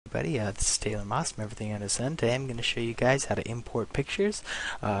everybody, this is Taylor Moss from Everything Under the Sun. Today I'm going to show you guys how to import pictures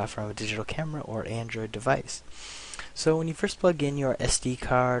from a digital camera or Android device. So when you first plug in your SD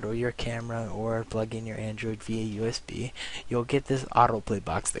card or your camera or plug in your Android via USB, you'll get this autoplay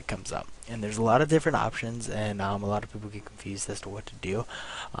box that comes up. And there's a lot of different options, and a lot of people get confused as to what to do.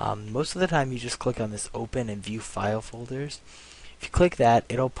 Most of the time you just click on this open and view file folders. If you click that,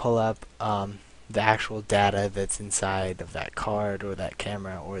 it'll pull up the actual data that's inside of that card or that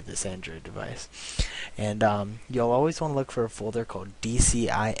camera or this Android device. And you'll always want to look for a folder called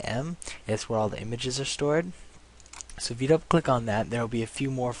DCIM. It's where all the images are stored. So if you double click on that, there will be a few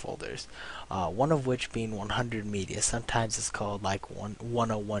more folders. One of which being 100 media. Sometimes it's called like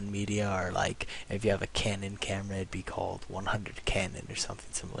 101 media, or like if you have a Canon camera, it'd be called 100 Canon or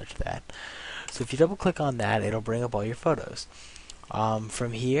something similar to that. So if you double click on that, it'll bring up all your photos.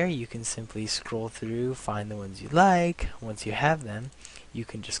 From here, you can simply scroll through, find the ones you like. Once you have them, you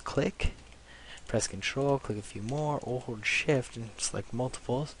can just click, press Control, click a few more, or hold Shift and select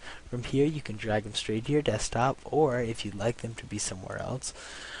multiples. From here, you can drag them straight to your desktop, or if you'd like them to be somewhere else,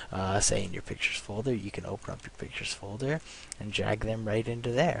 say in your Pictures folder, you can open up your Pictures folder and drag them right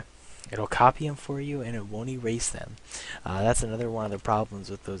into there. It'll copy them for you and it won't erase them. That's another one of the problems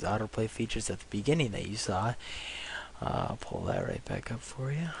with those autoplay features at the beginning that you saw. I'll pull that right back up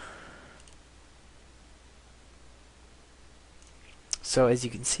for you. So as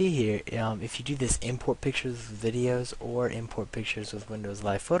you can see here, if you do this import pictures with videos or import pictures with Windows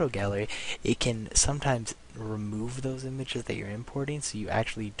Live Photo Gallery, it can sometimes remove those images that you're importing, so you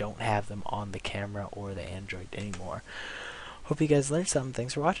actually don't have them on the camera or the Android anymore. Hope you guys learned something.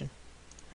 Thanks for watching.